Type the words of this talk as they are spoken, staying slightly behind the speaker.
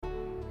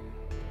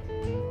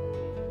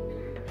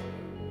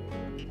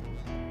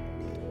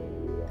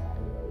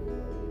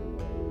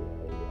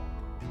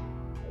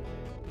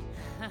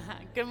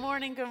Good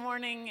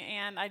morning,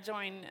 and I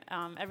join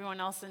everyone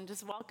else in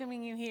just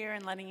welcoming you here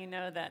and letting you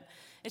know that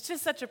it's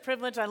just such a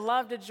privilege. I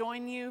love to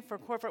join you for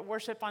corporate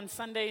worship on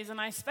Sundays, and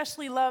I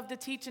especially love to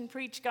teach and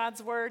preach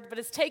God's Word, but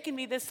it's taken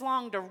me this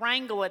long to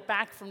wrangle it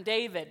back from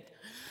David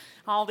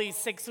all these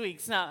 6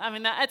 weeks. No, I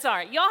mean, that's all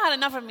right. Y'all had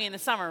enough of me in the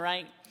summer,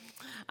 right?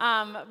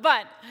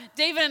 But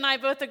David and I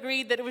both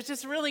agreed that it was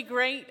just really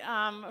great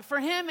for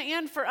him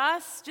and for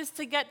us just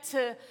to get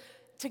to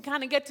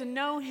kind of get to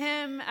know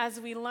him as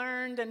we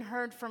learned and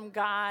heard from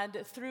God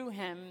through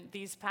him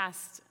these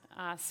past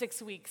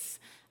 6 weeks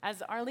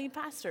as our lead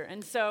pastor.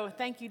 And so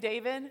thank you,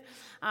 David.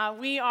 I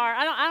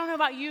don't know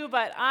about you,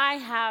 but I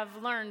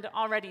have learned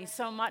already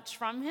so much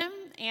from him,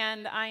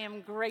 and I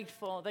am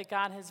grateful that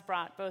God has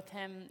brought both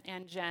him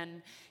and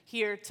Jen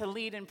here to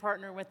lead and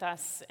partner with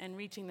us in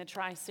reaching the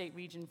tri-state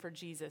region for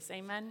Jesus.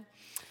 Amen.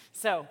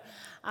 So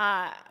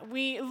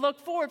we look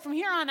forward from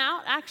here on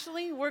out.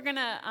 Actually, we're going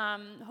to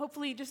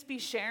hopefully just be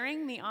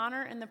sharing the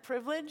honor and the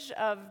privilege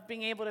of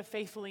being able to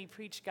faithfully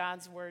preach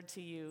God's word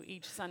to you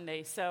each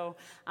Sunday. So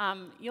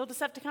you'll just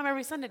have to come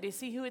every Sunday to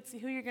see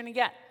who you're going to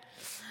get.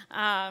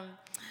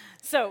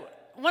 So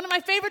one of my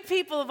favorite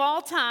people of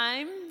all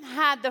time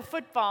had the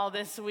football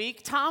this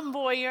week. Tom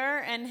Boyer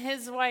and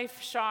his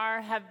wife,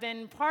 Shar, have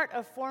been part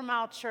of 4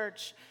 Mile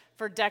Church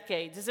for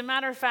decades. As a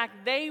matter of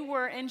fact, they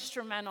were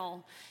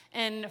instrumental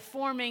in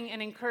forming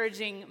and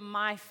encouraging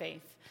my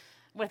faith.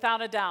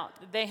 Without a doubt,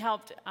 they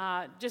helped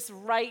just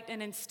write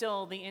and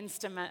instill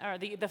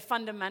the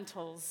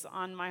fundamentals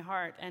on my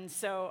heart. And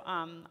so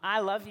I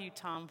love you,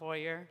 Tom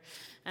Boyer,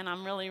 and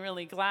I'm really,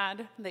 really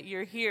glad that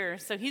you're here.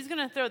 So he's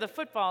going to throw the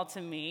football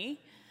to me.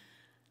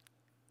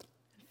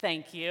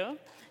 Thank you.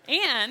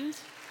 And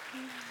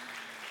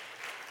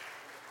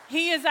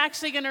he is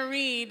actually going to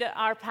read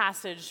our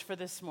passage for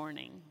this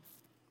morning.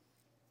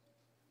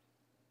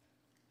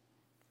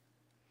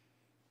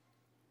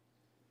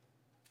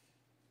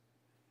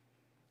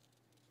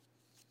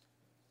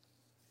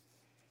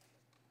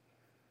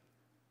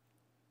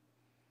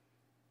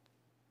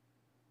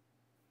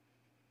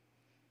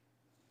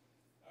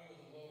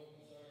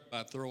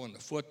 About throwing the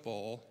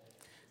football,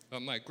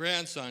 but my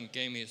grandson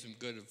gave me some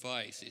good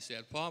advice. He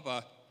said,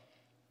 "Papa,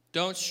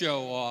 don't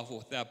show off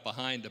with that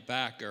behind the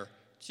backer.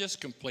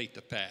 Just complete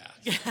the pass."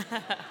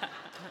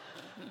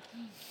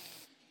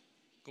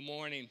 Good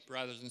morning,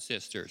 brothers and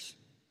sisters.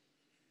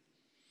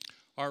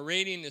 Our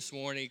reading this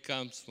morning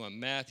comes from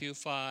Matthew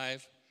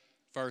 5,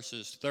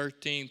 verses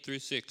 13 through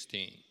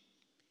 16.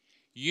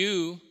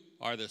 You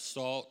are the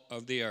salt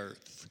of the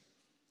earth.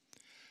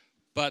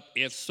 But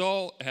if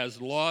salt has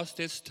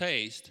lost its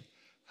taste,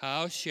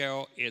 how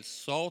shall its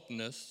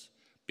saltness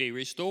be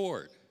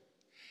restored?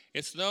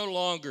 It's no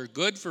longer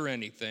good for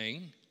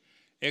anything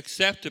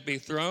except to be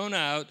thrown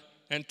out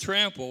and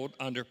trampled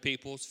under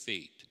people's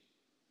feet.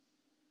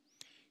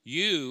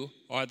 You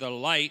are the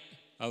light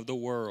of the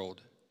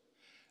world.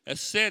 A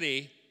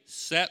city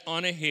set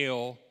on a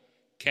hill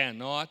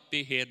cannot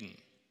be hidden.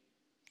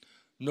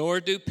 Nor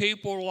do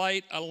people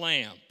light a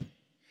lamp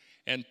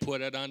and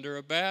put it under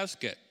a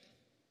basket.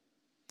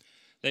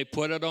 They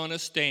put it on a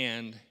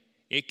stand.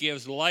 It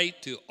gives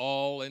light to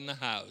all in the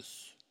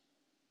house.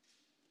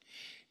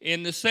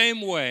 In the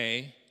same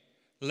way,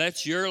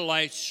 let your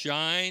light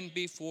shine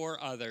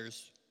before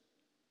others,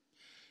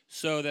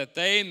 so that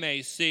they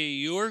may see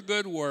your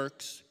good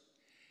works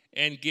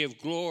and give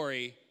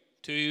glory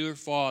to your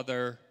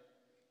Father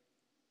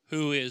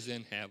who is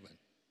in heaven.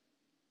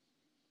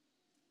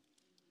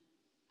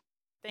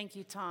 Thank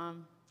you,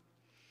 Tom.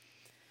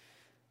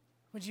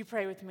 Would you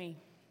pray with me?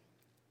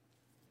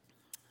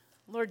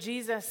 Lord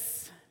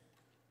Jesus,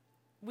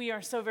 we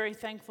are so very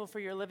thankful for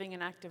your living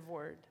and active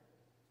word.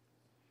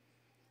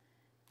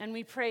 And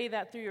we pray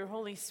that through your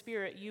Holy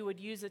Spirit, you would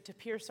use it to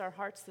pierce our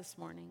hearts this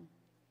morning.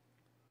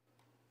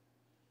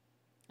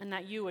 And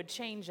that you would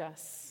change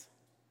us,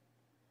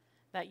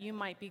 that you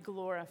might be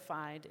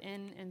glorified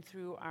in and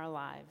through our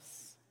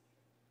lives.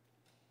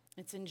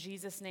 It's in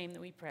Jesus' name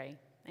that we pray.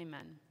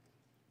 Amen.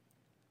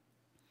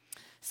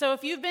 So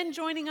if you've been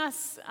joining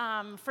us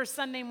for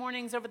Sunday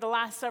mornings over the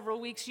last several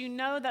weeks, you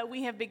know that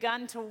we have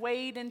begun to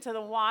wade into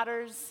the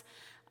waters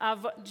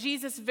of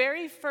Jesus'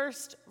 very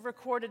first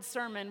recorded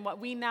sermon, what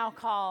we now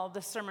call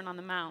the Sermon on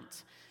the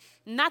Mount.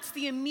 And that's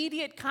the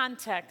immediate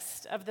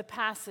context of the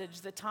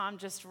passage that Tom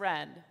just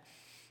read.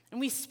 And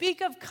we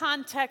speak of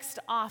context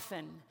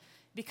often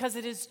because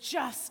it is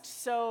just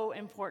so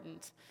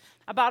important.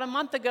 About a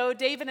month ago,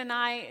 David and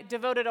I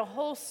devoted a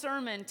whole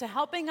sermon to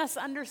helping us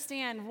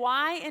understand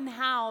why and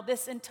how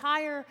this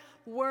entire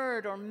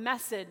word or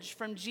message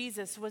from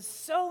Jesus was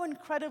so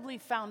incredibly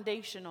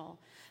foundational,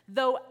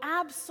 though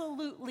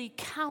absolutely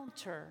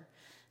counter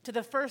to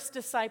the first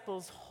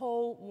disciples'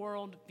 whole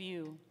world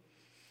view.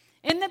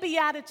 In the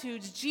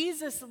Beatitudes,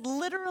 Jesus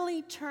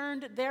literally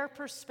turned their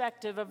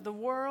perspective of the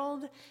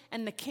world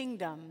and the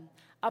kingdom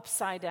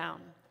upside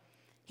down.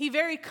 He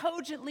very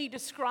cogently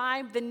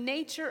described the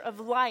nature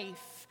of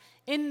life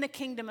in the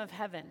kingdom of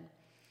heaven.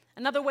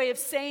 Another way of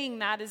saying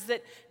that is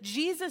that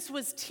Jesus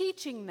was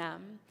teaching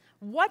them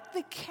what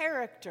the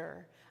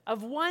character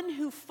of one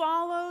who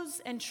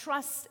follows and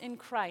trusts in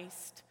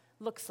Christ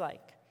looks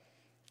like.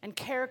 And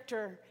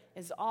character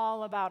is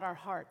all about our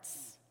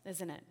hearts,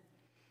 isn't it?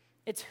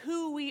 It's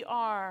who we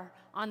are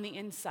on the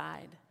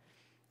inside.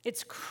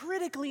 It's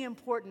critically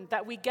important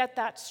that we get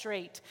that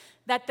straight,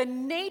 that the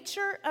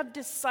nature of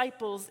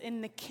disciples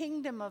in the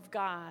kingdom of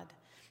God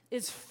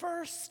is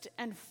first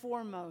and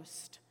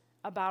foremost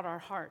about our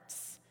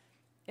hearts.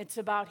 It's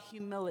about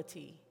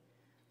humility,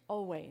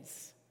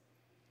 always.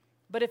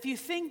 But if you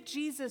think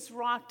Jesus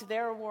rocked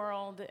their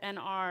world and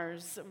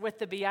ours with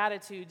the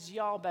Beatitudes,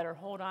 y'all better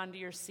hold on to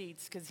your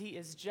seats because he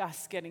is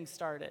just getting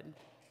started.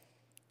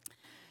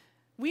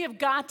 We have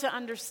got to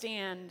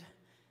understand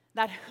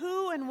that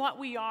who and what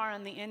we are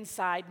on the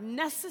inside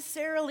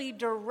necessarily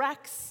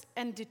directs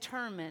and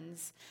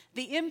determines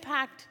the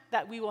impact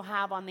that we will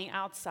have on the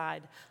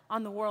outside,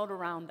 on the world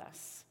around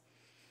us.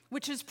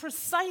 Which is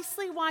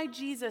precisely why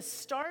Jesus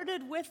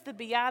started with the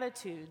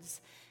Beatitudes,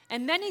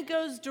 and then he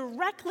goes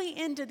directly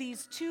into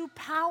these two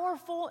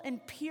powerful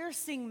and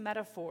piercing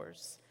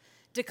metaphors,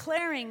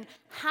 declaring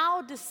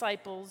how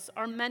disciples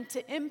are meant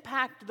to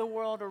impact the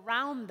world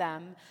around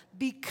them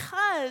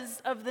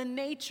because of the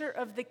nature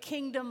of the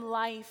kingdom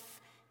life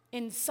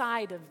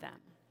inside of them.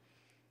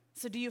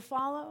 So do you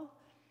follow?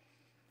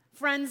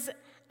 Friends,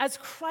 as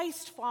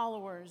Christ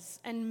followers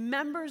and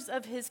members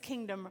of his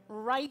kingdom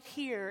right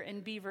here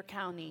in Beaver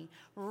County,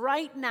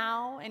 right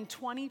now in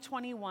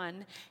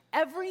 2021,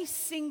 every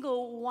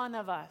single one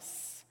of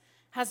us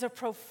has a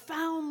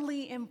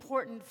profoundly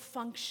important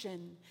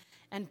function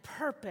and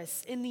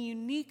purpose in the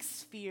unique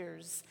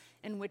spheres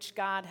in which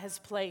God has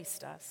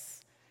placed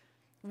us.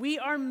 We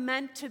are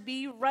meant to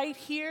be right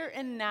here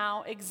and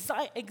now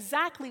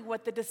exactly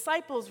what the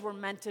disciples were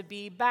meant to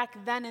be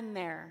back then and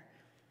there,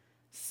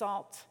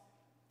 salt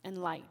and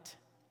light.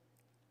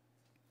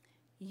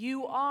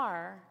 You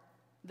are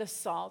the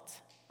salt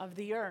of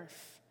the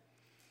earth.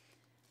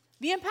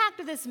 The impact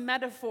of this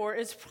metaphor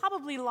is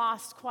probably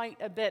lost quite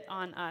a bit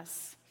on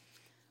us.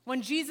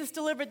 When Jesus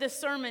delivered this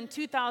sermon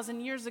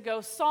 2,000 years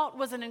ago, salt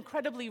was an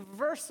incredibly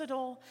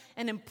versatile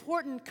and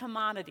important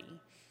commodity.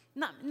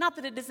 Not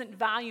that it isn't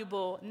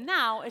valuable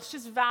now, it's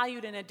just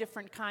valued in a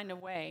different kind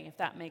of way, if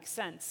that makes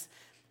sense.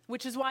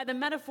 Which is why the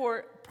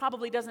metaphor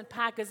probably doesn't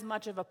pack as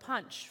much of a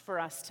punch for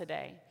us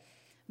today.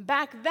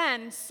 Back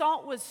then,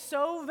 salt was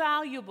so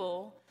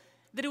valuable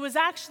that it was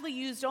actually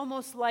used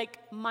almost like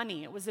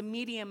money. It was a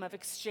medium of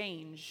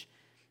exchange.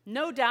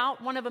 No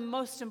doubt, one of the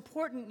most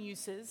important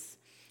uses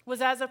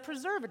was as a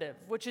preservative,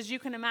 which, as you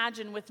can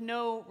imagine, with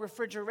no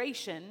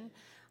refrigeration,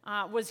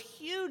 was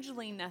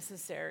hugely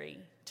necessary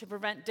to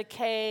prevent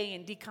decay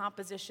and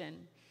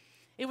decomposition.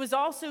 It was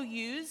also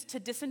used to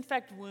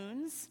disinfect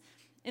wounds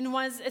and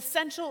was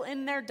essential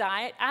in their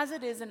diet, as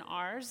it is in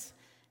ours,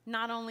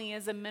 not only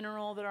as a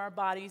mineral that our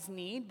bodies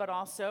need, but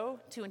also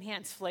to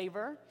enhance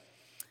flavor.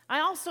 I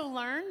also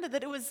learned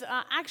that it was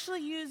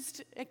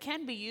it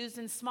can be used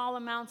in small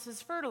amounts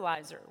as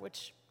fertilizer,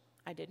 which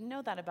I didn't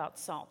know that about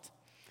salt.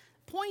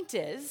 Point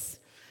is,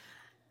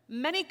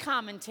 many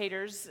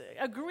commentators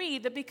agree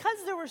that because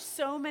there were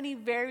so many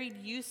varied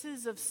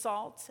uses of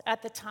salt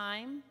at the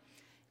time,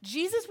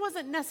 Jesus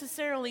wasn't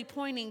necessarily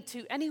pointing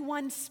to any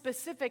one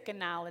specific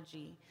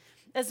analogy,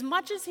 as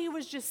much as he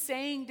was just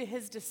saying to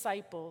his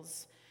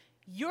disciples,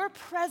 your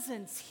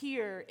presence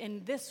here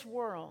in this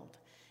world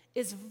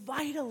is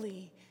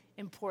vitally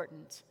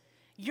important.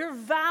 Your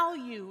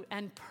value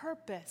and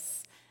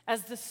purpose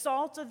as the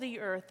salt of the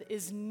earth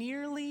is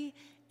nearly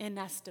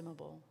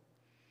inestimable.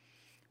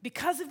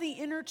 Because of the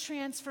inner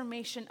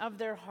transformation of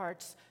their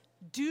hearts,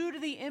 due to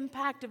the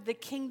impact of the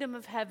kingdom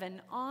of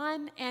heaven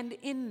on and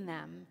in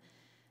them,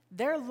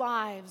 their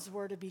lives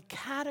were to be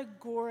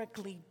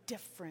categorically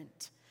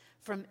different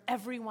from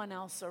everyone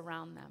else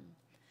around them.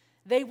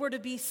 They were to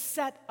be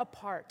set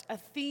apart, a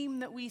theme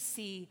that we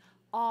see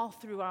all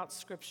throughout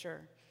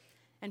Scripture.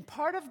 And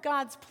part of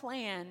God's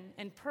plan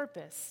and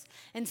purpose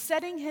in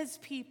setting his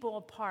people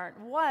apart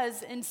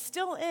was, and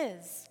still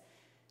is,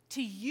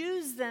 to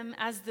use them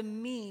as the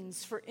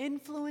means for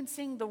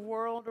influencing the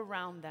world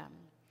around them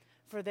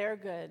for their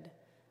good,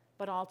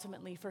 but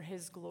ultimately for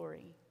his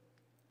glory.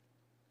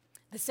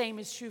 The same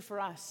is true for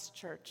us,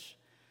 church.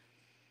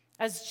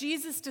 As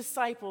Jesus'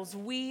 disciples,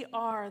 we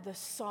are the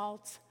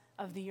salt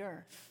of the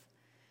earth.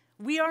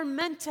 We are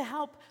meant to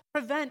help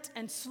prevent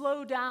and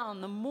slow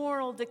down the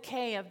moral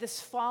decay of this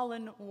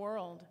fallen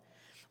world.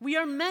 We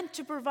are meant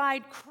to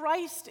provide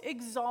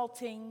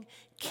Christ-exalting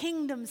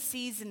kingdom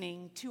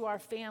seasoning to our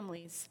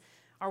families,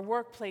 our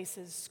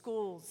workplaces,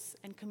 schools,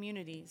 and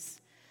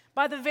communities.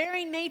 By the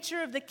very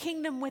nature of the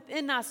kingdom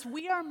within us,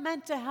 we are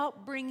meant to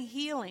help bring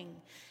healing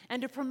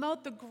and to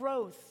promote the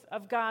growth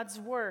of God's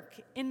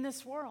work in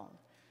this world.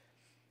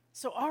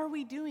 So are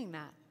we doing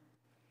that?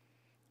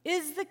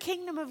 Is the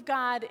kingdom of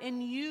God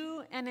in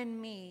you and in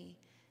me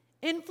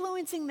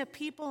influencing the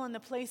people and the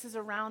places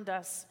around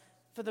us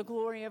for the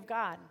glory of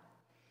God?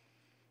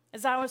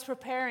 As I was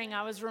preparing,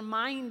 I was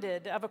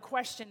reminded of a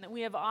question that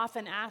we have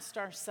often asked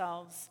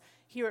ourselves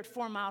here at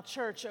 4 Mile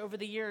Church over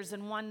the years,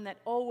 and one that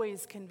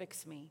always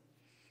convicts me.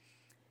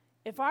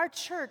 If our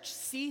church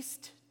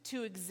ceased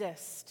to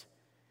exist,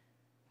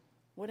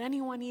 would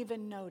anyone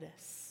even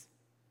notice?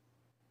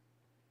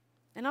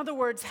 In other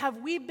words, have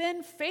we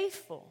been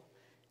faithful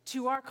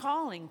to our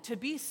calling to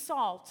be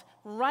salt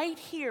right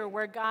here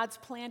where God's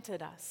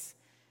planted us?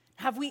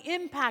 Have we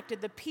impacted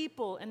the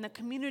people and the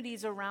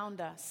communities around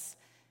us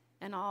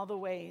in all the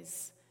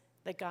ways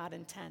that God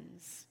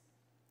intends?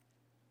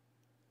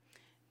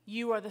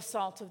 You are the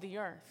salt of the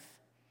earth.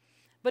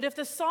 But if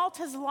the salt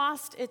has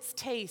lost its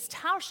taste,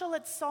 how shall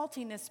its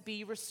saltiness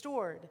be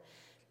restored?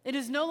 It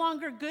is no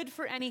longer good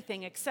for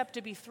anything except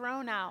to be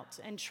thrown out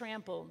and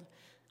trampled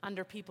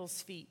under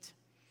people's feet.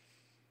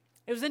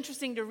 It was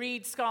interesting to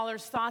read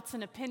scholars' thoughts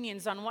and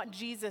opinions on what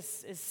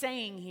Jesus is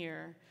saying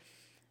here.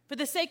 For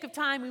the sake of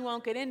time, we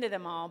won't get into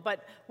them all,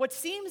 but what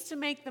seems to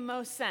make the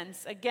most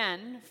sense,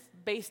 again,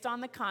 based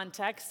on the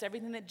context,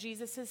 everything that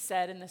Jesus has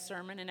said in the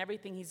sermon and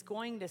everything he's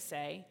going to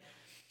say,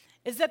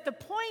 is that the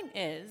point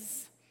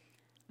is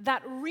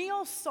that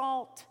real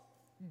salt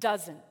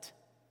doesn't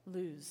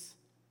lose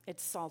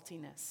its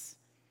saltiness.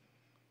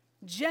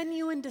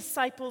 Genuine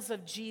disciples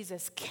of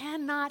Jesus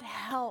cannot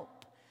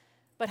help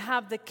but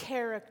have the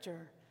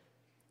character,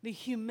 the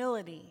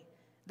humility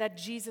that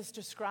Jesus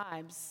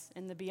describes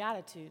in the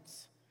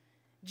Beatitudes.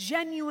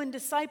 Genuine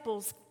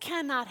disciples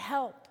cannot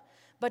help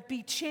but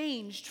be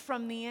changed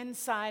from the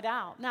inside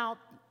out. Now,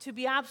 to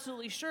be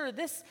absolutely sure,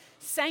 this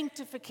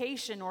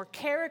sanctification or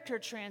character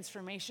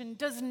transformation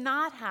does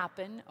not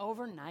happen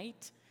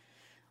overnight.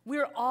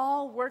 We're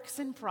all works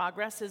in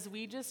progress, as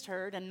we just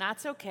heard, and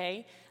that's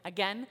okay.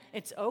 Again,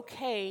 it's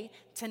okay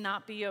to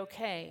not be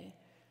okay.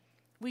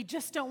 We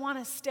just don't want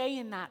to stay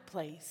in that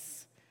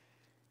place.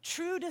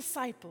 True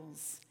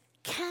disciples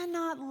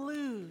cannot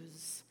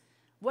lose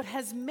what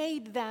has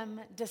made them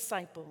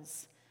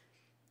disciples.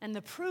 And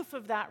the proof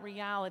of that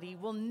reality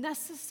will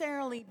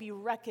necessarily be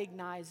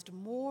recognized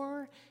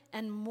more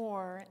and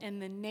more in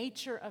the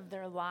nature of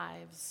their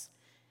lives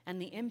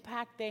and the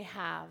impact they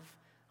have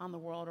on the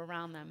world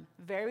around them,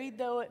 varied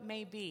though it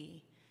may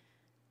be,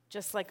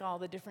 just like all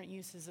the different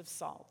uses of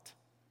salt.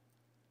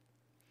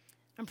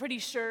 I'm pretty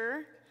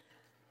sure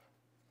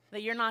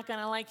that you're not going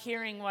to like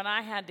hearing what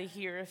I had to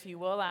hear, if you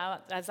will,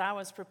 as I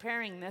was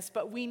preparing this,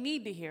 but we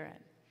need to hear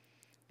it.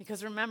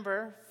 Because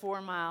remember,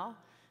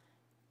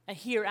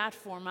 here at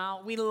 4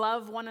 Mile, we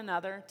love one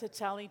another to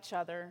tell each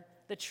other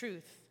the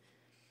truth.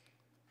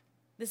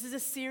 This is a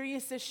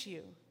serious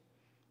issue.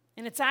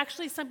 And it's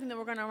actually something that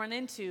we're going to run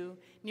into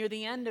near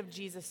the end of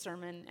Jesus'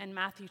 sermon in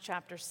Matthew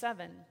chapter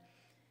 7.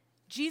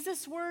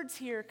 Jesus' words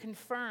here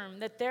confirm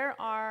that there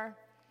are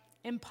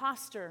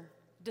imposter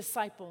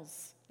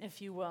disciples,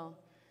 if you will.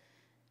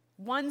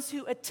 Ones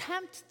who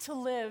attempt to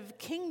live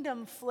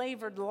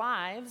kingdom-flavored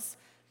lives,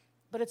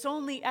 but it's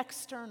only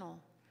external.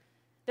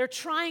 They're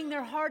trying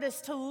their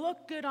hardest to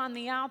look good on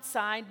the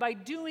outside by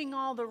doing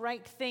all the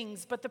right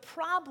things. But the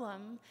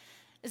problem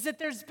is that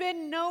there's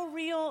been no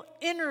real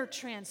inner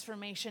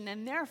transformation,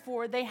 and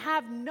therefore they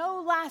have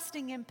no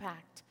lasting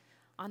impact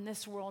on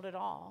this world at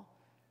all,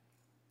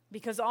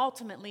 because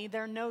ultimately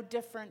they're no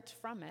different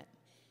from it.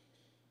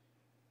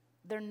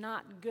 They're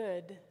not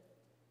good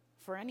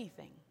for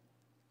anything.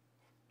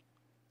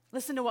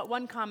 Listen to what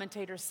one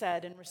commentator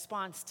said in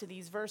response to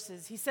these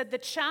verses. He said, "The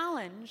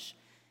challenge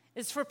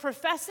is for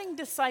professing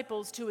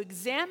disciples to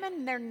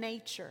examine their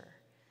nature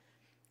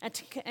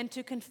and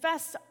to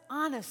confess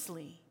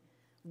honestly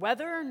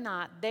whether or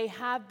not they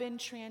have been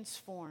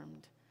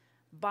transformed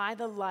by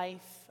the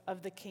life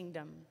of the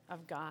kingdom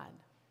of God."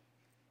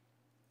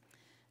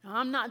 Now,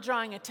 I'm not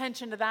drawing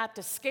attention to that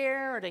to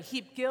scare or to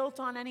heap guilt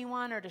on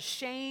anyone or to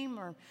shame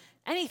or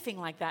anything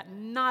like that.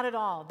 Not at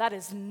all. That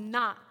is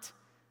not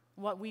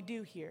what we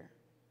do here.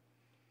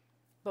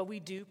 But we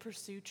do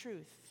pursue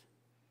truth.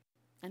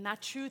 And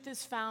that truth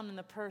is found in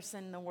the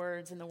person, the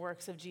words, and the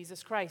works of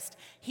Jesus Christ.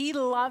 He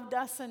loved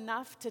us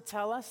enough to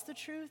tell us the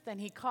truth,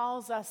 and he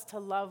calls us to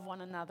love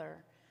one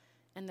another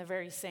in the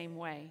very same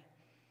way.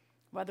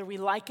 Whether we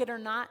like it or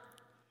not,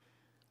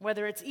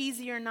 whether it's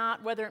easy or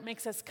not, whether it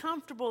makes us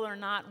comfortable or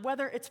not,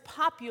 whether it's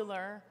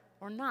popular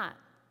or not.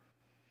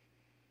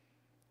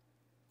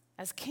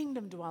 As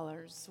kingdom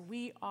dwellers,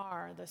 we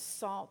are the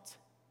salt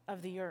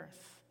of the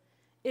earth.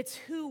 It's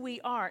who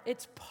we are.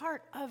 It's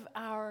part of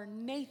our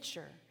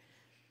nature.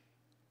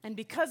 And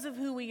because of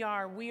who we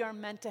are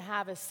meant to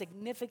have a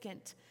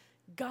significant,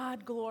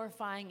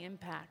 God-glorifying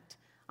impact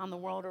on the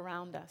world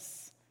around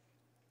us.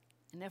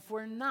 And if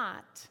we're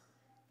not,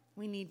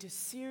 we need to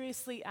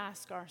seriously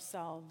ask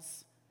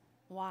ourselves,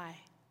 why?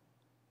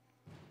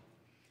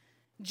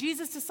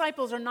 Jesus'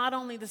 disciples are not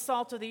only the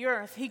salt of the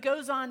earth. He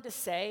goes on to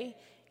say,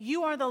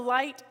 "You are the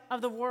light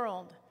of the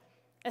world.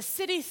 A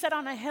city set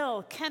on a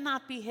hill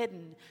cannot be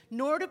hidden,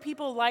 nor do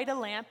people light a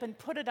lamp and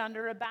put it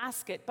under a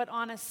basket, but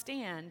on a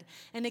stand,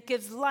 and it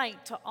gives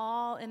light to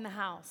all in the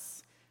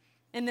house.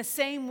 In the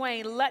same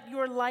way, let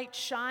your light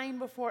shine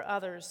before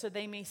others, so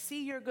they may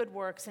see your good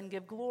works and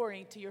give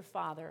glory to your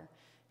Father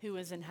who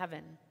is in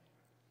heaven."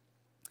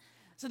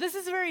 So this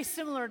is very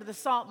similar to the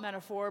salt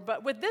metaphor,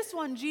 but with this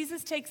one,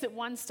 Jesus takes it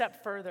one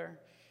step further.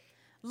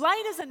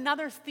 Light is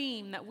another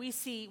theme that we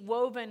see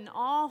woven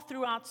all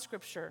throughout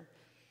Scripture.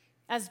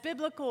 As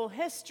biblical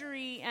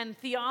history and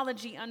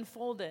theology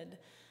unfolded,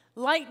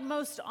 light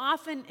most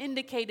often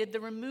indicated the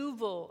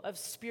removal of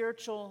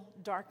spiritual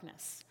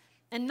darkness.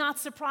 And not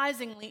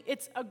surprisingly,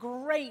 it's a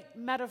great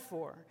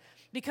metaphor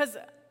because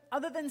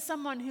other than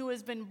someone who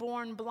has been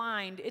born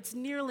blind, it's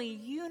nearly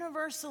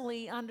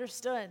universally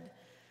understood.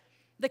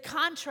 The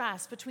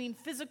contrast between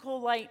physical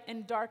light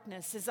and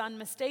darkness is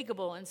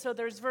unmistakable, and so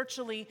there's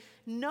virtually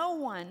no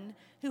one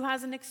who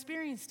hasn't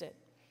experienced it.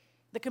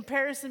 The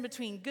comparison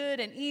between good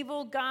and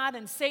evil, God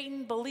and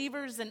Satan,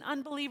 believers and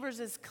unbelievers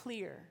is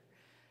clear.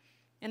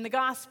 In the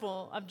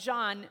Gospel of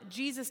John,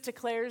 Jesus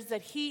declares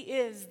that he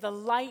is the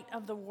light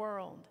of the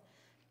world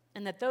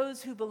and that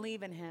those who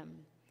believe in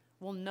him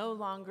will no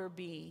longer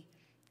be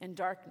in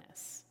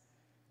darkness.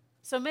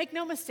 So make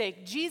no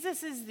mistake,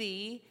 Jesus is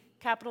the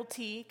capital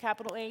T,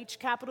 capital H,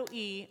 capital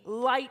E,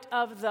 light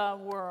of the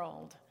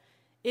world.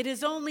 It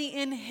is only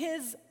in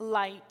his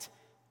light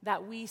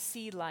that we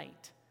see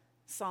light,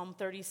 Psalm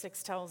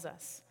 36 tells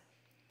us.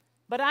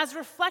 But as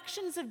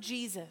reflections of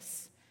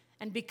Jesus,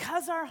 and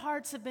because our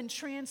hearts have been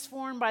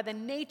transformed by the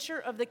nature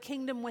of the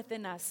kingdom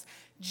within us,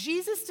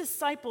 Jesus'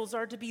 disciples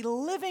are to be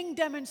living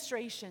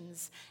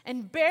demonstrations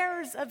and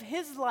bearers of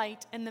his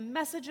light and the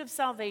message of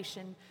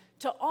salvation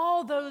to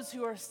all those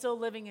who are still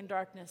living in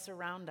darkness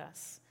around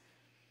us.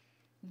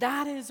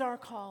 That is our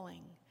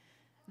calling.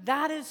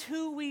 That is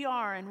who we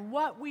are and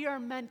what we are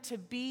meant to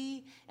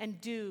be and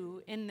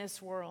do in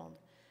this world.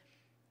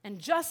 And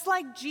just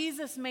like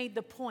Jesus made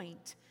the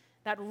point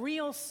that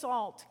real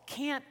salt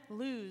can't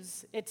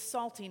lose its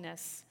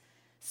saltiness,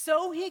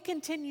 so he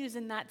continues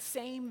in that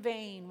same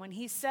vein when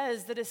he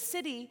says that a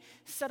city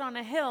set on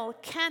a hill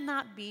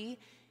cannot be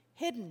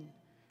hidden.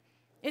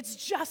 It's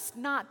just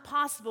not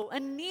possible,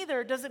 and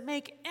neither does it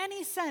make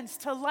any sense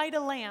to light a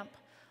lamp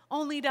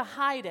only to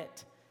hide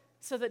it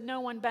so that no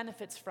one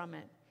benefits from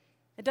it.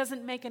 It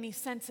doesn't make any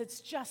sense.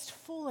 It's just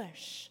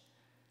foolish.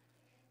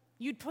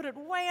 You'd put it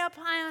way up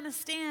high on a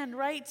stand,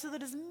 right, so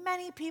that as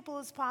many people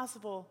as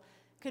possible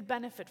could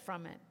benefit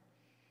from it.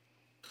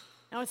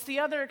 Now, it's the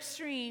other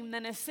extreme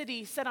than a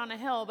city set on a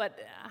hill, but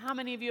how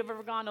many of you have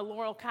ever gone to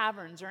Laurel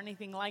Caverns or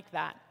anything like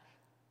that?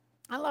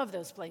 I love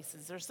those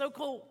places. They're so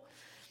cool.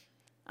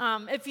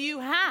 If you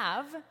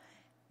have,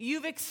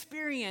 you've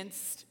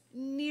experienced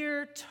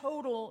near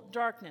total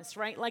darkness,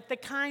 right? Like the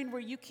kind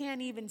where you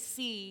can't even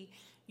see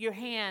your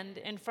hand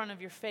in front of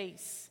your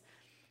face.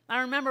 I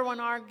remember when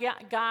our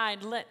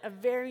guide lit a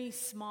very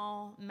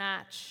small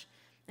match,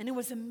 and it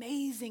was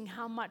amazing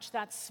how much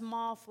that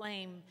small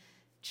flame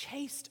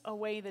chased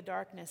away the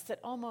darkness that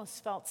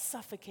almost felt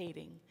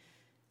suffocating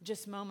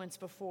just moments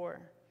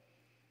before.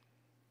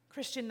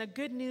 Christian, the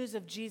good news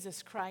of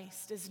Jesus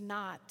Christ is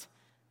not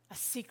a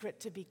secret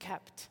to be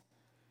kept.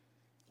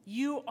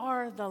 You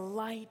are the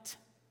light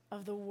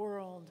of the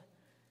world.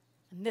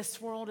 And this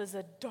world is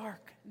a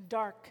dark,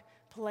 dark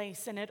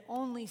place, and it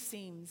only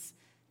seems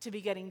to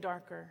be getting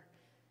darker.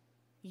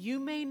 You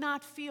may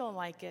not feel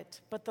like it,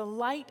 but the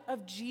light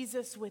of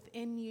Jesus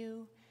within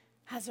you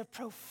has a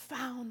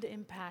profound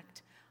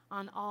impact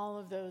on all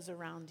of those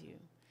around you.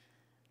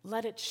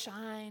 Let it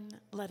shine,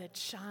 let it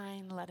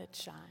shine, let it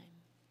shine.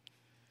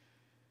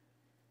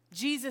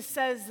 Jesus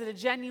says that a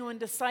genuine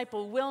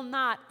disciple will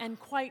not, and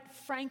quite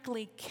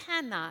frankly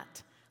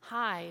cannot,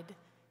 hide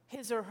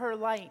his or her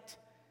light.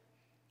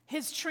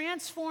 His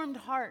transformed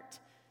heart,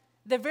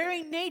 the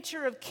very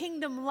nature of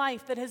kingdom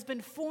life that has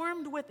been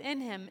formed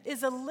within him,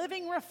 is a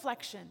living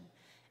reflection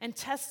and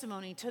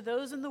testimony to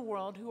those in the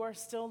world who are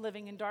still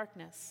living in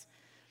darkness.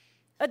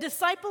 A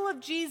disciple of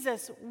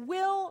Jesus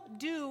will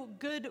do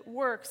good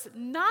works,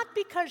 not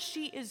because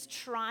she is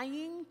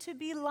trying to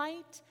be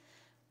light,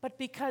 but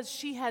because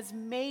she has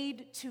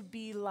made to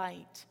be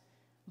light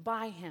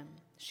by him.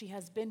 She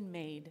has been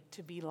made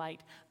to be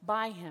light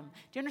by him.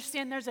 Do you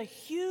understand? There's a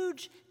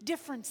huge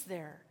difference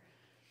there.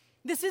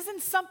 This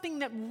isn't something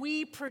that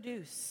we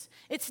produce.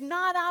 It's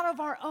not out of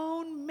our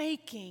own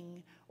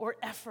making or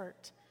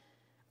effort.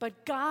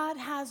 But God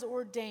has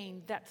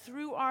ordained that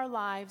through our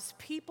lives,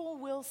 people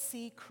will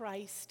see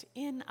Christ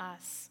in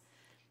us.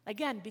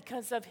 Again,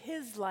 because of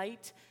his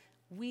light,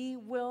 we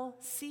will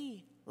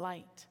see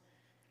light.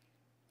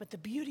 But the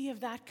beauty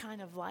of that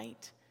kind of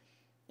light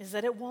is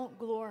that it won't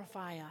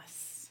glorify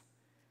us.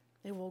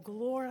 It will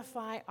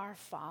glorify our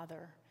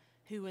Father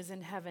who is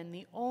in heaven,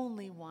 the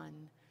only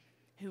one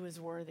who is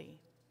worthy.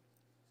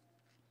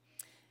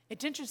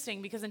 It's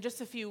interesting because in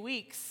just a few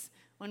weeks,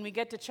 when we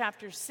get to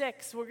chapter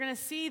 6, we're going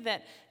to see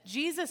that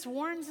Jesus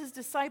warns his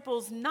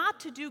disciples not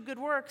to do good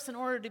works in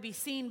order to be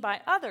seen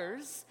by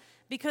others,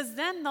 because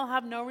then they'll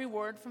have no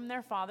reward from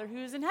their Father who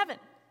is in heaven.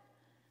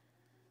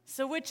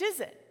 So which is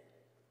it?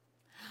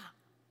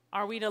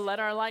 Are we to let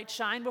our light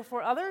shine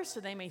before others so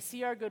they may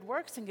see our good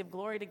works and give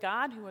glory to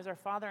God who is our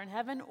Father in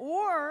heaven?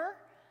 Or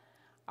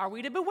are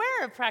we to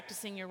beware of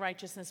practicing your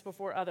righteousness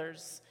before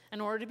others in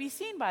order to be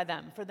seen by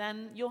them? For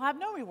then you'll have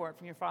no reward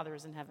from your Father who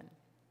is in heaven.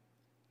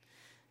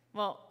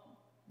 Well,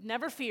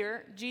 never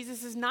fear.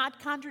 Jesus is not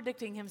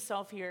contradicting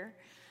himself here.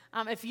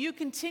 If you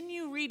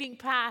continue reading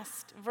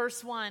past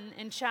verse 1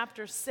 in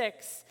chapter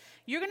 6,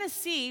 we're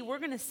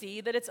going to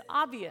see that it's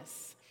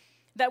obvious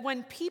that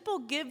when people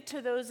give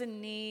to those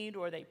in need,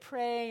 or they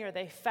pray, or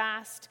they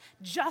fast,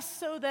 just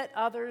so that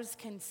others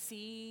can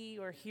see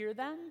or hear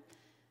them,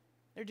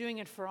 they're doing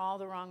it for all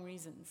the wrong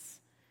reasons.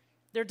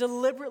 They're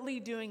deliberately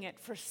doing it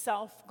for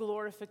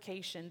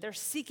self-glorification. They're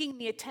seeking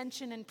the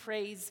attention and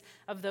praise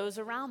of those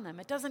around them.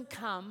 It doesn't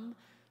come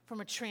from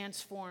a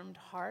transformed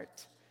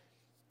heart.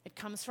 It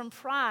comes from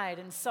pride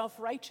and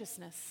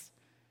self-righteousness.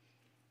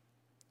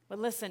 But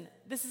listen,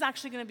 this is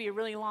actually going to be a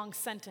really long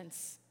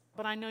sentence,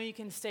 but I know you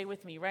can stay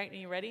with me, right? Are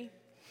you ready?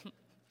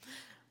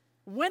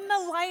 When the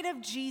light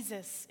of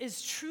Jesus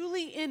is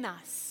truly in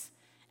us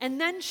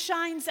and then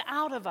shines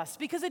out of us,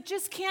 because it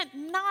just can't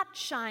not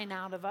shine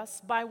out of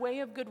us by way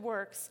of good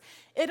works,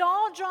 it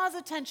all draws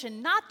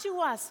attention, not to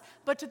us,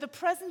 but to the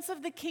presence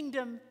of the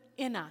kingdom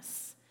in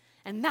us.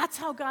 And that's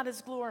how God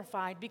is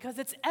glorified, because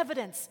it's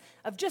evidence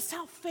of just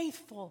how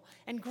faithful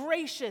and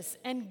gracious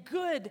and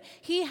good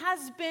He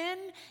has been,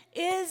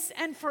 is,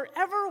 and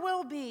forever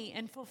will be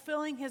in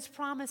fulfilling His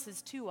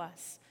promises to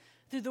us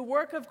through the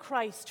work of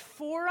Christ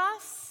for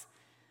us,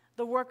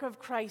 the work of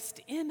Christ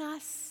in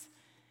us,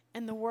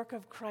 and the work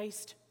of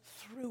Christ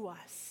through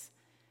us.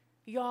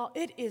 Y'all,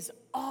 it is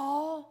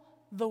all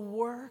the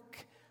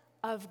work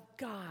of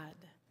God.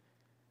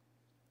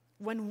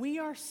 When we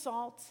are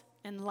salt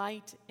and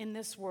light in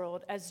this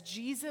world, as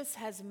Jesus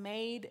has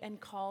made and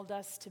called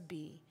us to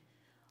be,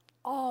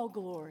 all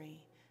glory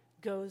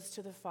goes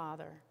to the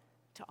Father,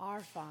 to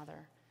our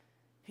Father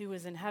who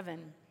is in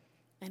heaven.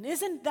 And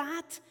isn't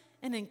that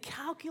an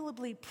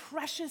incalculably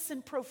precious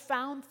and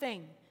profound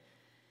thing?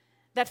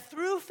 That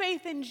through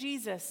faith in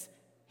Jesus,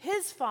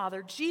 His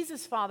Father,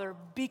 Jesus' Father,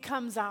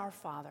 becomes our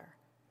Father.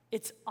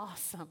 It's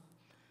awesome.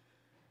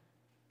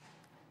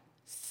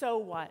 So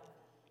what?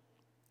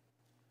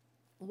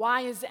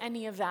 Why is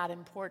any of that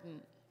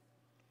important?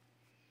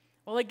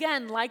 Well,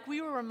 again, like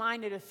we were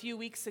reminded a few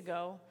weeks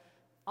ago,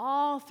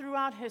 all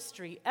throughout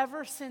history,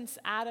 ever since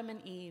Adam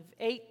and Eve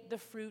ate the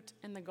fruit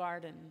in the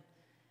garden,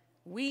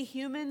 we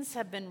humans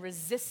have been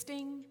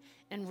resisting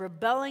and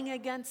rebelling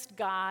against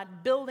God,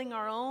 building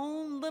our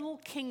own little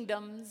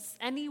kingdoms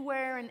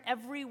anywhere and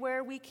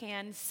everywhere we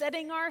can,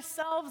 setting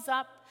ourselves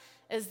up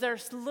as their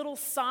little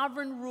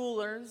sovereign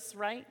rulers,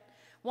 right?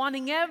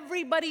 Wanting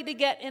everybody to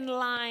get in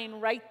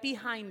line right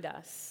behind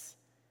us,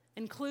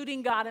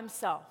 including God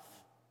Himself,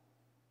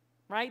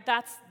 right?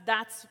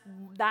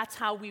 That's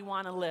how we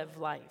want to live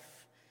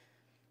life.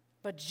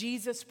 But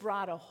Jesus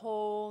brought a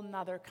whole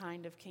nother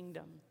kind of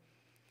kingdom.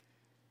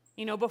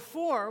 You know,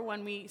 before,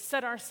 when we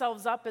set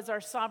ourselves up as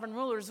our sovereign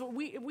rulers,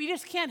 we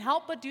just can't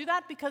help but do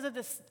that because of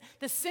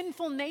the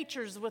sinful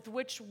natures with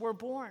which we're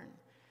born.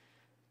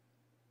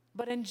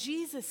 But in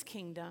Jesus'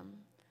 kingdom,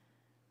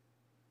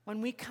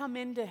 when we come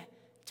into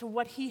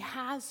what He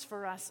has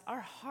for us, our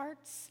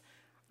hearts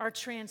are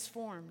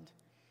transformed.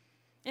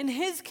 In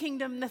His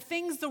kingdom, the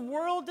things the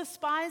world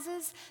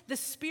despises, the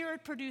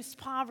Spirit-produced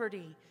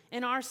poverty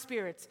in our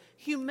spirits,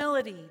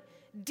 humility,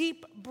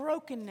 deep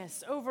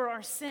brokenness over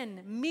our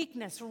sin,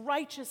 meekness,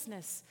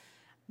 righteousness,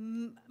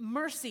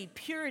 mercy,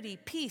 purity,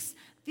 peace.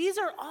 These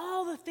are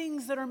all the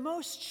things that are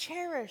most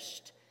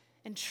cherished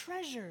and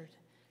treasured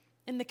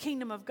in the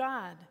kingdom of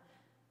God.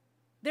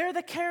 They're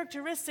the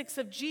characteristics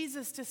of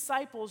Jesus'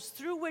 disciples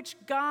through which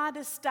God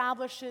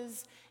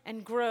establishes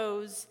and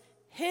grows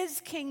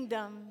His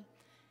kingdom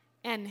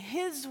and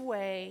His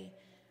way,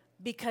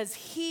 because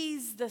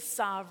He's the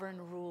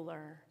sovereign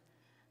ruler,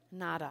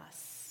 not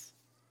us.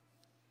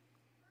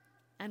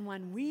 And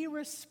when we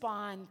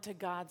respond to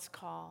God's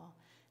call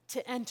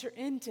to enter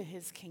into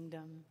His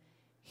kingdom,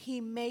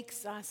 He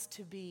makes us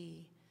to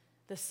be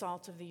the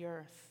salt of the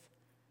earth.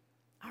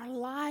 Our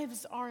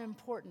lives are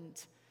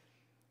important,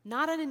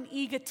 not in an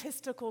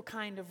egotistical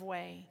kind of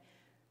way.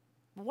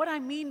 What I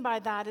mean by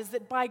that is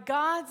that by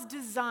God's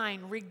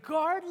design,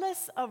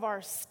 regardless of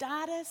our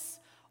status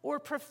or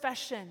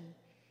profession,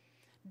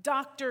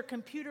 doctor,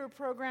 computer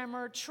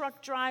programmer,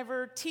 truck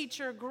driver,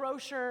 teacher,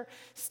 grocer,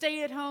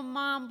 stay-at-home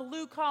mom,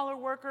 blue-collar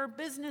worker,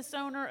 business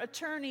owner,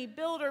 attorney,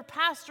 builder,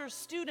 pastor,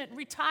 student,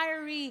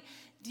 retiree,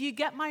 do you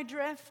get my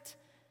drift?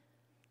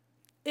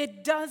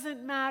 It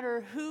doesn't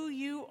matter who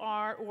you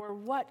are or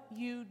what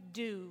you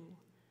do.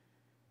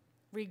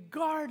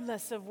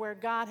 Regardless of where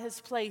God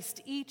has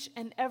placed each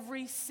and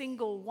every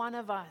single one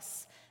of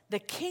us, the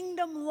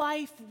kingdom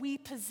life we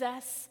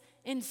possess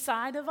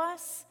inside of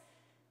us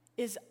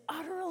is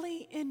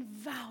utterly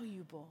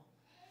invaluable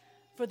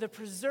for the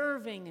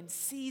preserving and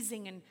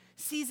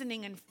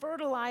seasoning and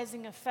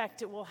fertilizing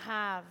effect it will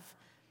have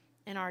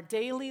in our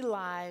daily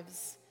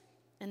lives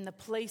and the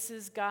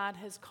places God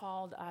has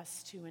called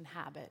us to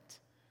inhabit.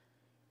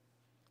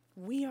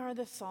 We are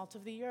the salt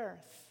of the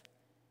earth,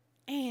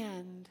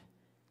 and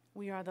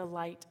we are the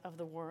light of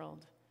the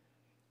world.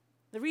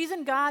 The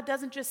reason God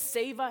doesn't just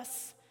save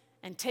us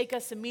and take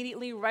us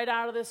immediately right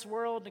out of this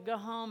world to go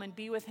home and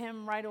be with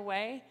Him right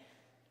away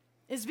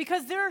is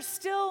because there are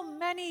still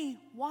many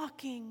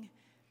walking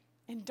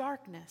in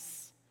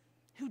darkness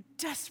who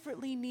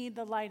desperately need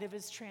the light of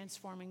his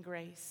transforming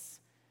grace,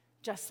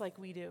 just like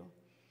we do.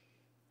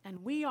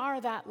 And we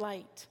are that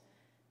light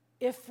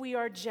if we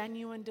are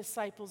genuine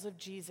disciples of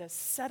Jesus,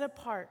 set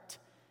apart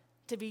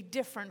to be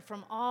different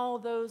from all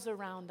those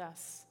around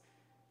us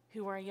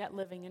who are yet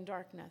living in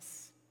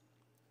darkness.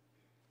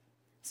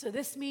 So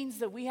this means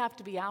that we have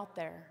to be out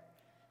there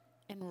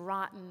in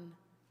rotten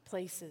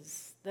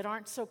places that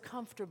aren't so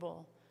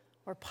comfortable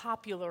or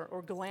popular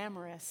or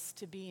glamorous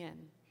to be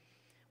in.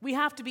 We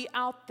have to be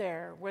out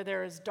there where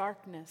there is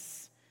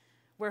darkness,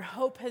 where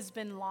hope has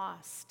been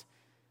lost,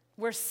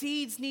 where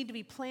seeds need to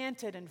be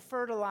planted and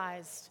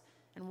fertilized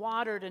and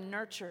watered and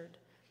nurtured.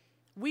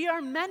 We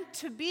are meant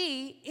to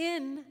be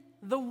in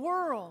the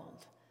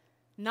world,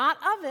 not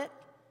of it.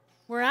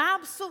 We're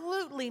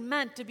absolutely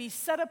meant to be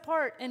set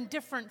apart and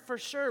different for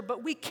sure,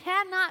 but we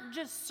cannot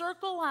just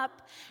circle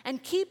up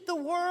and keep the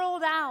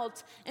world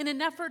out in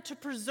an effort to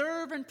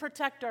preserve and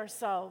protect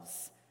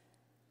ourselves.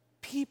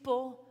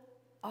 People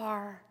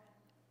are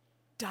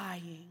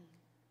dying.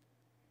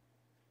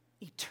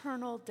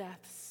 Eternal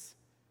deaths,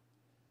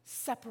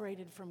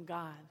 separated from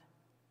God.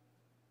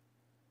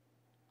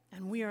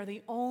 And we are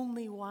the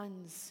only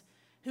ones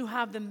who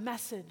have the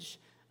message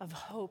of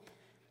hope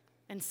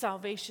and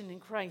salvation in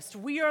Christ.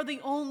 We are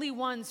the only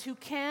ones who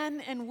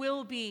can and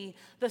will be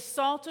the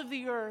salt of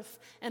the earth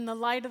and the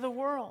light of the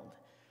world.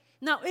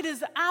 Now, it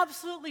is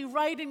absolutely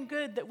right and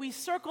good that we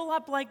circle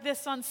up like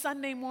this on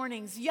Sunday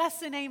mornings.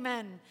 Yes and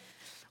amen.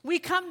 We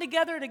come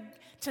together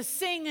to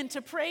sing and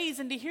to praise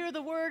and to hear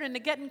the word and to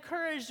get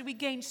encouraged. We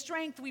gain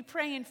strength. We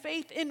pray in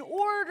faith in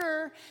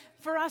order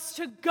for us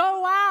to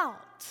go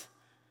out,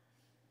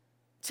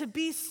 to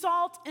be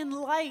salt and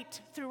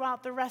light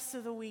throughout the rest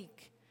of the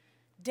week,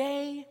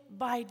 day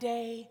by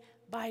day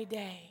by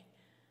day,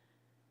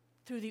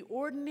 through the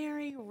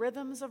ordinary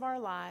rhythms of our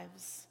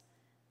lives.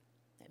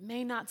 It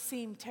may not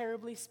seem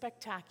terribly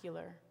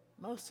spectacular.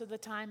 Most of the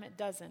time it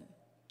doesn't.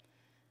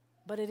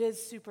 But it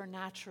is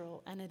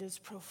supernatural and it is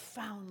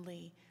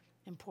profoundly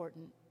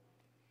important.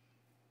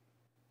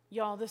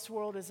 Y'all, this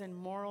world is in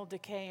moral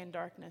decay and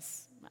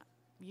darkness.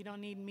 You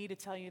don't need me to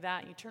tell you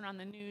that. You turn on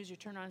the news, you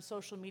turn on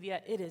social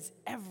media, it is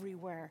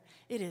everywhere.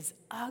 It is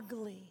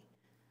ugly.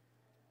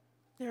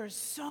 There is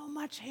so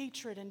much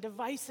hatred and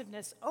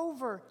divisiveness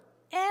over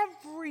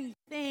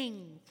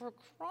everything, for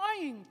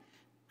crying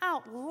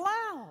out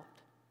loud.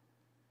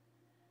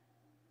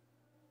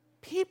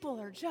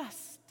 People are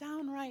just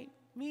downright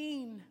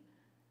mean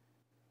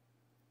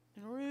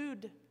and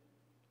rude.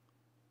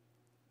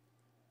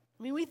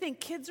 I mean, we think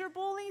kids are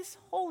bullies?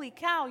 Holy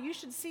cow, you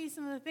should see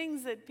some of the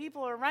things that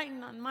people are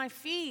writing on my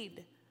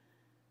feed.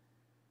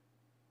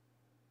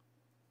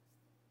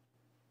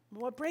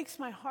 What breaks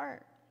my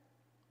heart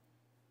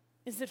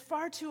is that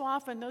far too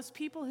often those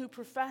people who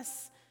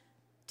profess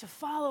to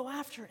follow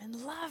after and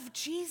love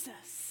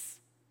Jesus,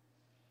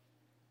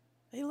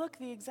 they look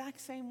the exact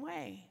same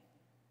way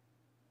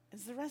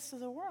as the rest of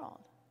the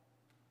world.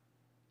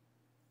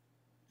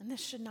 And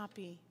this should not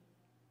be.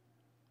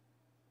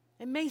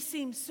 It may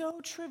seem so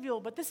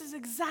trivial, but this is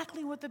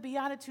exactly what the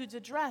Beatitudes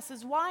address,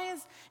 as well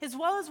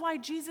as why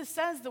Jesus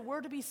says that we're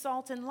to be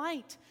salt and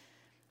light.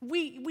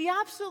 We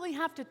absolutely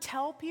have to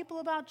tell people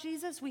about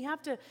Jesus. We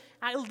have to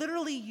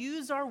literally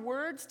use our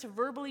words to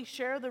verbally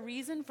share the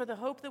reason for the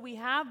hope that we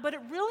have. But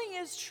it really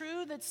is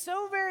true that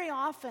so very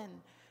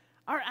often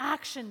our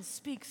actions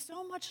speak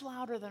so much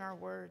louder than our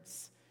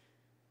words.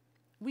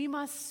 We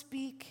must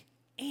speak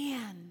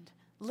and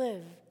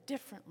live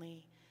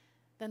differently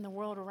than the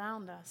world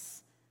around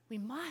us. We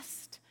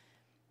must.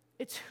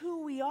 It's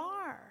who we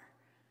are.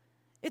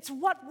 It's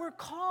what we're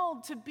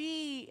called to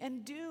be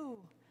and do.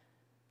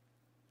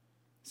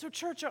 So,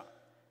 church,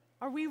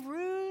 are we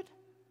rude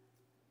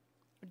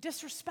or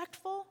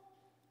disrespectful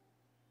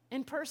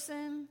in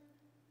person,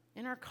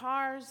 in our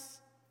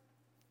cars,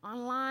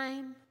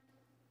 online?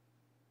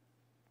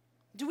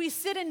 Do we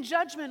sit in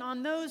judgment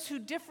on those who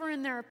differ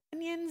in their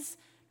opinions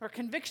or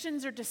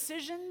convictions or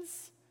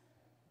decisions?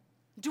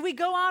 Do we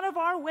go out of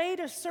our way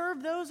to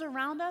serve those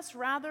around us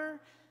rather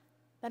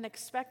than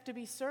expect to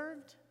be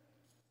served?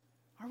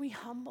 Are we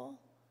humble,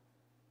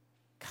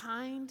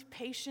 kind,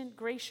 patient,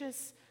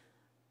 gracious,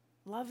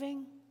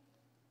 loving?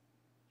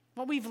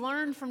 What we've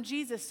learned from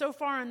Jesus so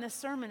far in this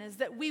sermon is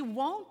that we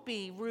won't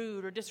be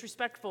rude or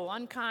disrespectful,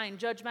 unkind,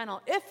 judgmental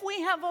if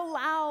we have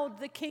allowed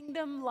the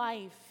kingdom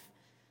life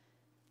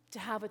to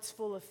have its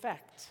full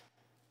effect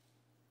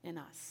in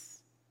us.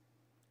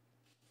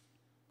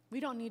 We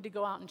don't need to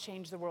go out and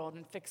change the world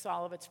and fix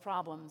all of its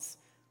problems.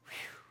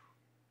 Whew.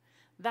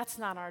 That's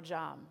not our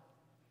job.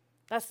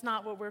 That's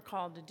not what we're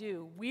called to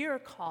do. We are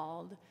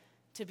called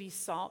to be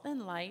salt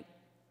and light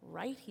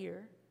right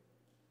here,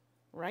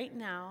 right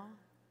now,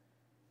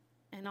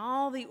 in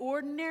all the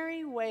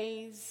ordinary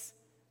ways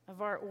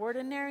of our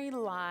ordinary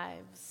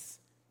lives,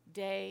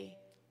 day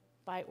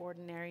by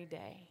ordinary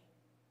day.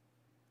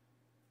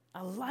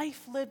 A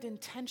life lived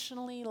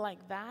intentionally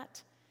like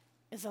that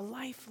is a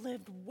life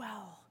lived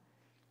well,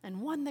 and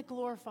one that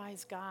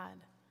glorifies God.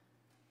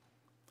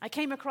 I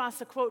came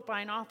across a quote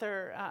by an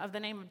author of the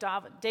name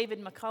of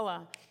David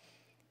McCullough.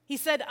 He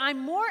said, I'm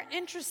more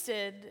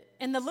interested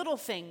in the little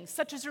things,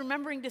 such as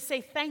remembering to say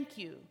thank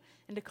you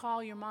and to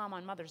call your mom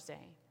on Mother's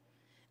Day.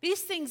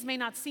 These things may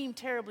not seem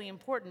terribly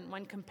important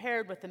when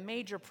compared with the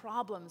major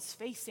problems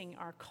facing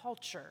our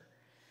culture,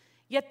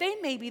 yet they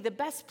may be the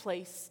best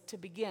place to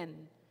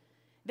begin.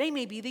 They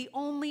may be the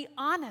only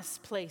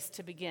honest place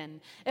to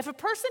begin. If a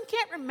person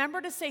can't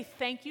remember to say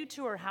thank you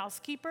to her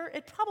housekeeper,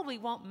 it probably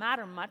won't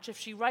matter much if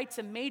she writes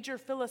a major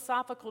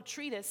philosophical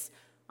treatise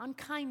on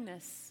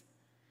kindness.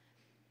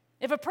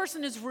 If a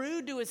person is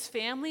rude to his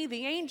family,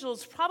 the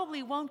angels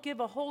probably won't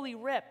give a holy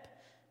rip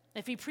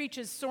if he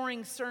preaches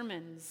soaring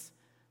sermons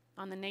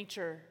on the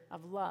nature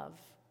of love.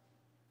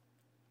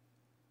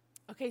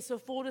 Okay, so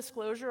full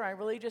disclosure, I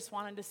really just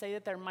wanted to say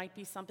that there might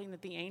be something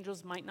that the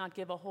angels might not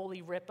give a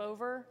holy rip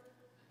over.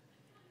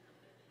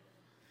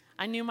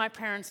 I knew my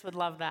parents would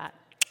love that.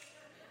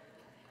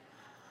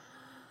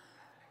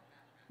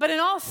 But in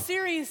all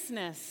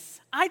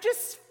seriousness, I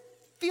just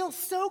feel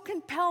so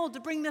compelled to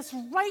bring this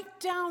right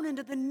down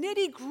into the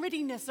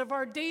nitty-grittiness of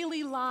our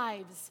daily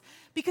lives.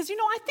 Because,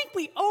 I think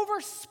we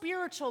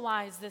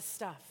over-spiritualize this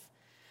stuff.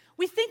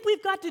 We think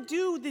we've got to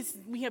do this,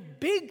 we have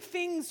big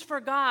things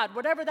for God,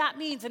 whatever that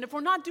means. And if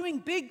we're not doing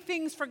big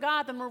things for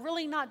God, then we're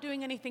really not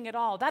doing anything at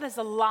all. That is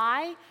a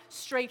lie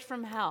straight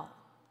from hell.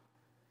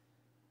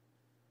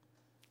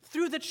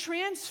 Through the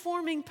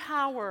transforming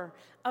power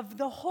of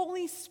the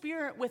Holy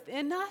Spirit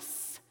within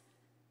us,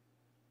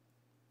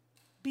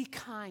 be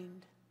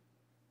kind.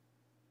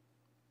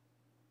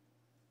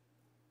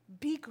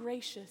 Be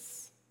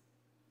gracious.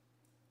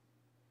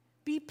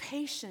 Be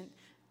patient.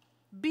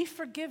 Be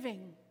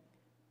forgiving.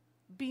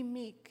 Be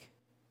meek.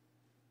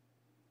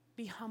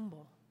 Be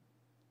humble.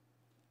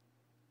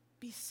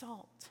 Be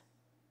salt.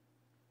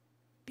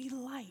 Be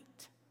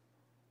light.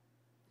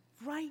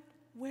 Right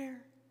where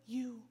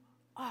you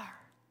are.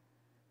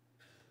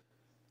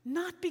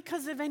 Not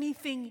because of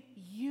anything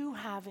you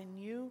have in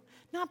you,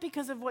 not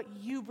because of what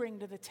you bring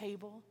to the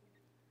table,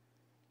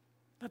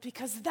 but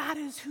because that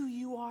is who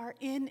you are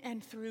in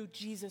and through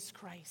Jesus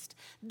Christ.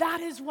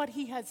 That is what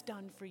he has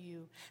done for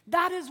you.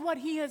 That is what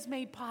he has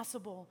made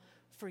possible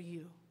for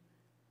you.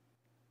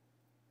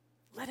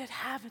 Let it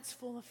have its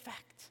full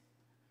effect.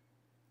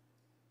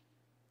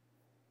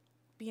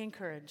 Be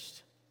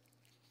encouraged.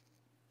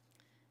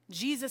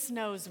 Jesus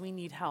knows we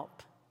need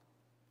help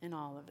in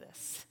all of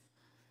this.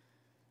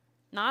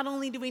 Not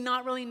only do we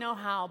not really know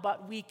how,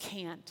 but we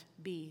can't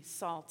be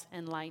salt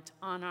and light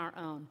on our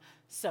own.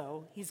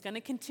 So he's going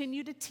to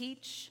continue to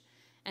teach,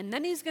 and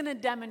then he's going to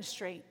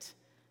demonstrate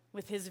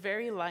with his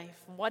very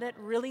life what it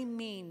really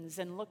means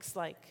and looks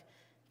like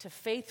to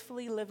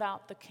faithfully live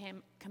out the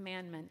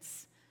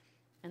commandments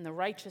and the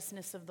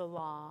righteousness of the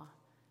law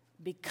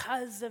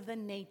because of the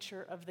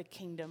nature of the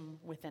kingdom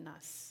within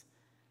us.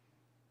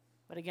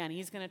 But again,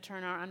 he's going to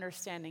turn our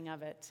understanding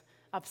of it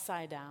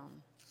upside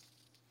down.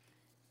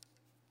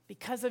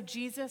 Because of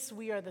Jesus,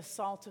 we are the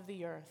salt of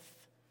the earth.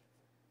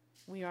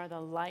 We are the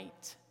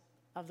light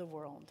of the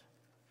world.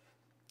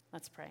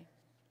 Let's pray.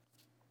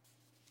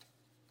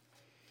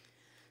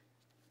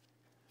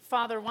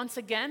 Father, once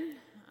again,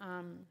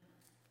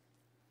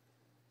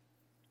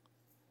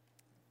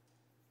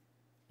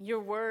 your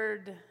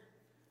word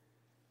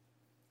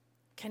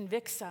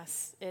convicts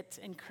us, it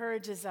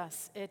encourages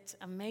us, it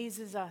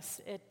amazes us,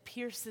 it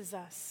pierces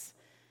us,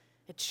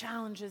 it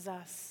challenges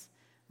us.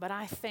 But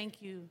I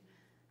thank you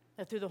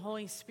that through the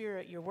Holy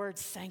Spirit, your word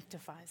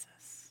sanctifies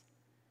us.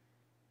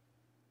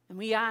 And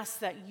we ask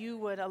that you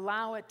would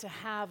allow it to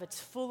have its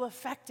full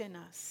effect in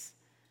us,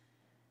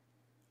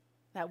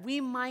 that we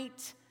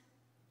might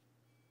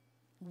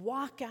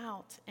walk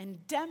out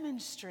and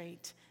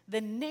demonstrate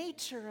the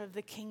nature of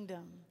the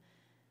kingdom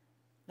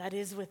that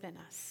is within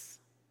us,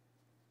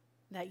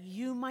 that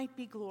you might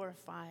be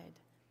glorified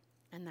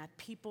and that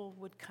people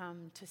would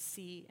come to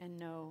see and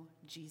know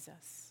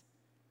Jesus.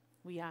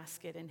 We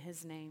ask it in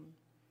his name.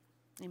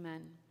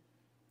 Amen.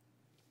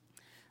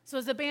 So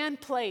as the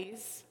band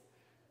plays,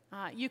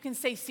 you can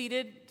stay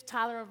seated.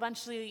 Tyler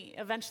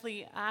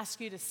eventually ask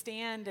you to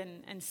stand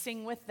and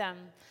sing with them.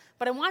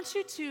 But I want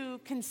you to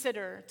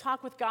consider,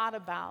 talk with God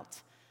about,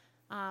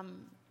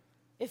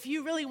 if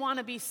you really want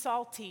to be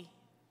salty,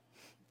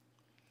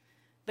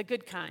 the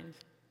good kind,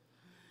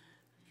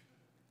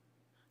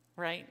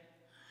 right?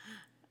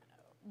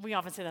 We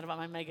often say that about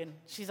my Megan.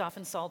 She's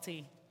often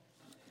salty.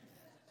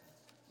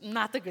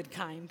 Not the good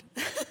kind.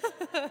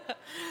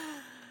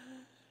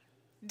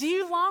 Do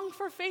you long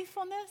for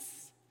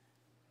faithfulness?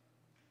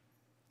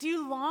 Do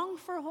you long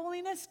for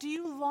holiness? Do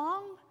you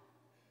long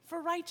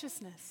for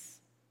righteousness?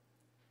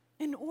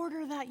 In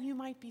order that you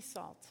might be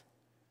salt,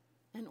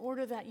 in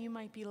order that you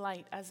might be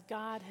light, as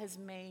God has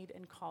made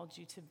and called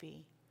you to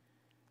be.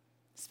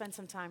 Spend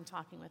some time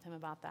talking with him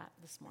about that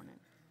this morning.